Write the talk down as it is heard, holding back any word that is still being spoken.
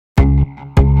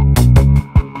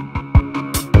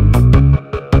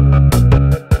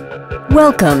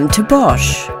Welcome to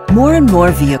Bosch. More and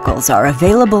more vehicles are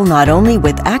available not only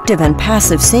with active and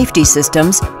passive safety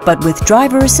systems, but with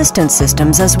driver assistance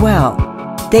systems as well.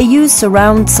 They use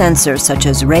surround sensors such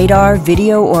as radar,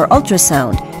 video, or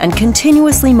ultrasound and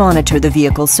continuously monitor the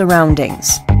vehicle's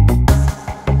surroundings.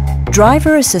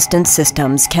 Driver assistance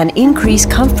systems can increase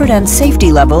comfort and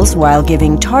safety levels while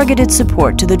giving targeted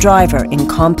support to the driver in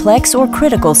complex or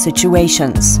critical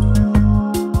situations.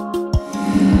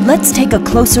 Let's take a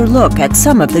closer look at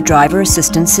some of the driver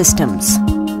assistance systems.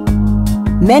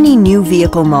 Many new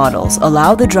vehicle models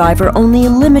allow the driver only a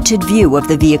limited view of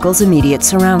the vehicle's immediate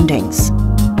surroundings.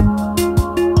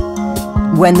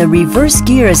 When the reverse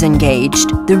gear is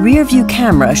engaged, the rear-view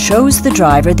camera shows the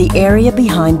driver the area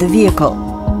behind the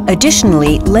vehicle.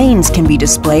 Additionally, lanes can be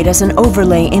displayed as an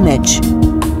overlay image.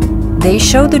 They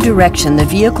show the direction the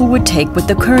vehicle would take with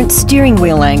the current steering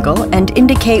wheel angle and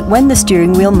indicate when the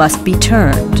steering wheel must be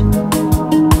turned.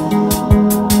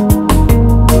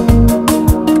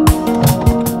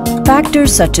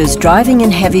 Factors such as driving in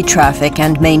heavy traffic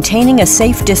and maintaining a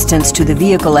safe distance to the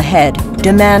vehicle ahead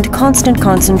demand constant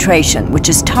concentration, which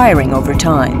is tiring over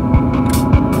time.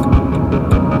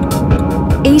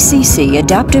 ACC,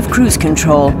 Adaptive Cruise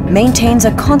Control, maintains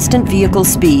a constant vehicle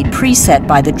speed preset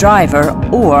by the driver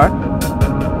or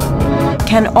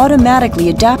can automatically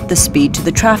adapt the speed to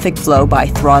the traffic flow by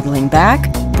throttling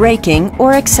back, braking,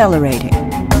 or accelerating.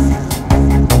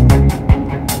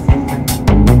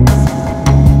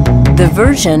 The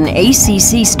version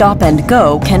ACC Stop and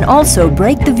Go can also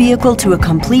brake the vehicle to a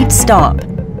complete stop.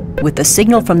 With the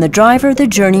signal from the driver, the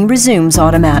journey resumes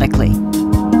automatically.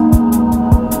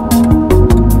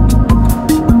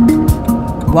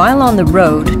 While on the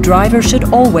road, drivers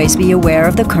should always be aware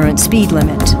of the current speed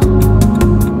limit.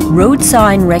 Road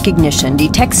sign recognition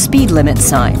detects speed limit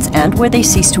signs and where they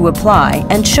cease to apply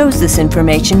and shows this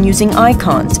information using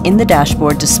icons in the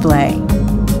dashboard display.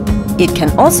 It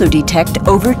can also detect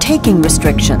overtaking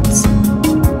restrictions.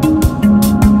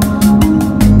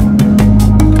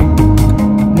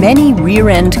 Many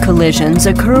rear-end collisions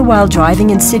occur while driving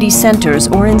in city centers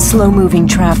or in slow-moving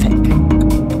traffic.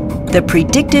 The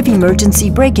predictive emergency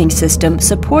braking system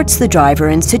supports the driver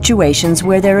in situations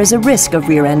where there is a risk of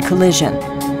rear-end collision.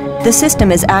 The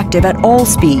system is active at all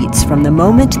speeds from the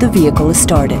moment the vehicle is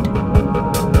started.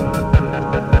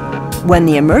 When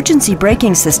the emergency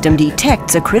braking system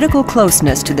detects a critical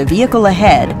closeness to the vehicle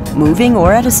ahead, moving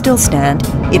or at a still stand,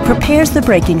 it prepares the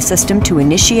braking system to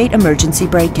initiate emergency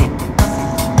braking.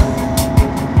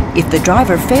 If the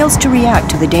driver fails to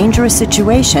react to the dangerous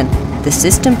situation, the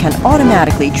system can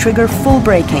automatically trigger full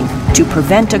braking to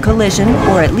prevent a collision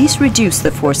or at least reduce the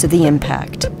force of the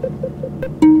impact.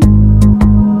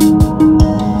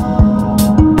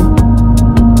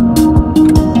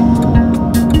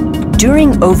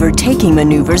 During overtaking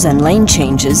maneuvers and lane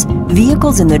changes,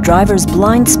 vehicles in the driver's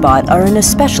blind spot are an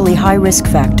especially high risk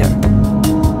factor.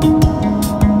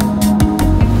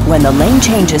 When the lane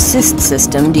change assist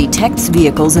system detects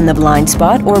vehicles in the blind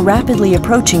spot or rapidly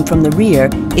approaching from the rear,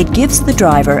 it gives the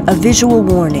driver a visual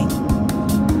warning.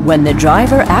 When the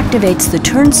driver activates the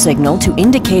turn signal to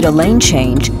indicate a lane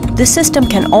change, the system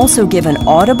can also give an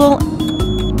audible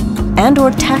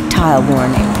and/or tactile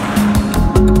warning.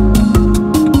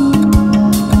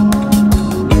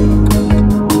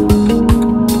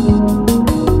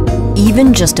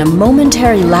 Even just a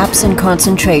momentary lapse in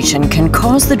concentration can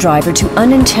cause the driver to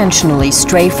unintentionally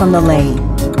stray from the lane.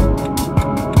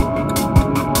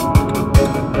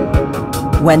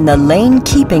 When the lane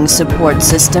keeping support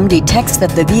system detects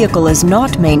that the vehicle is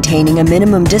not maintaining a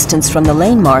minimum distance from the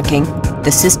lane marking,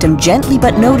 the system gently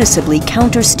but noticeably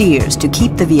countersteers to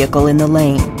keep the vehicle in the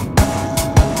lane.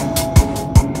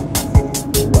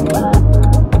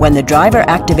 When the driver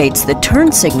activates the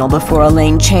turn signal before a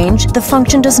lane change, the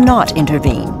function does not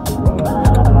intervene.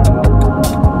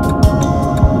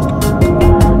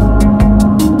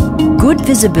 Good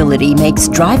visibility makes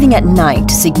driving at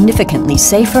night significantly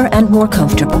safer and more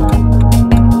comfortable.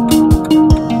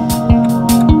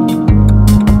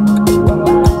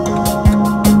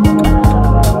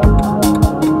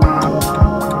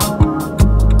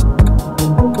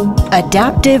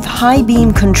 Adaptive high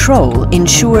beam control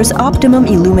ensures optimum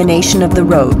illumination of the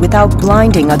road without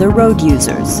blinding other road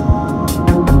users.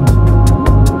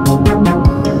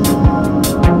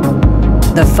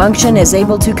 The function is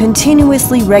able to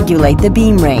continuously regulate the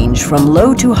beam range from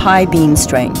low to high beam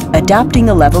strength, adapting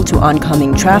the level to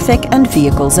oncoming traffic and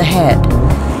vehicles ahead.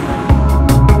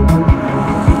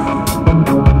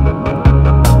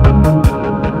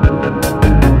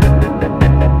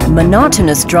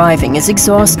 Monotonous driving is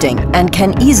exhausting and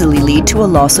can easily lead to a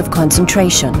loss of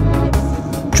concentration.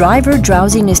 Driver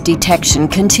drowsiness detection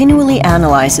continually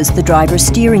analyzes the driver's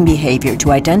steering behavior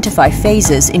to identify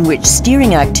phases in which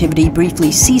steering activity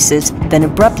briefly ceases, then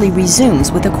abruptly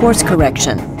resumes with a course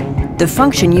correction. The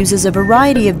function uses a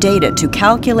variety of data to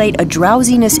calculate a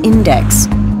drowsiness index.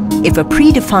 If a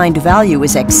predefined value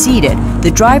is exceeded,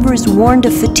 the driver is warned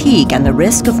of fatigue and the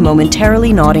risk of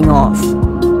momentarily nodding off.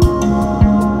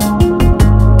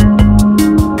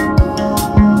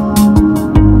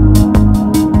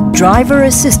 Driver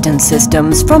assistance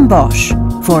systems from Bosch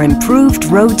for improved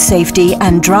road safety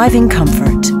and driving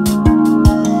comfort.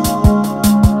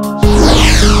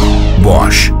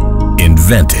 Bosch,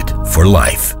 invented for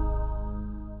life.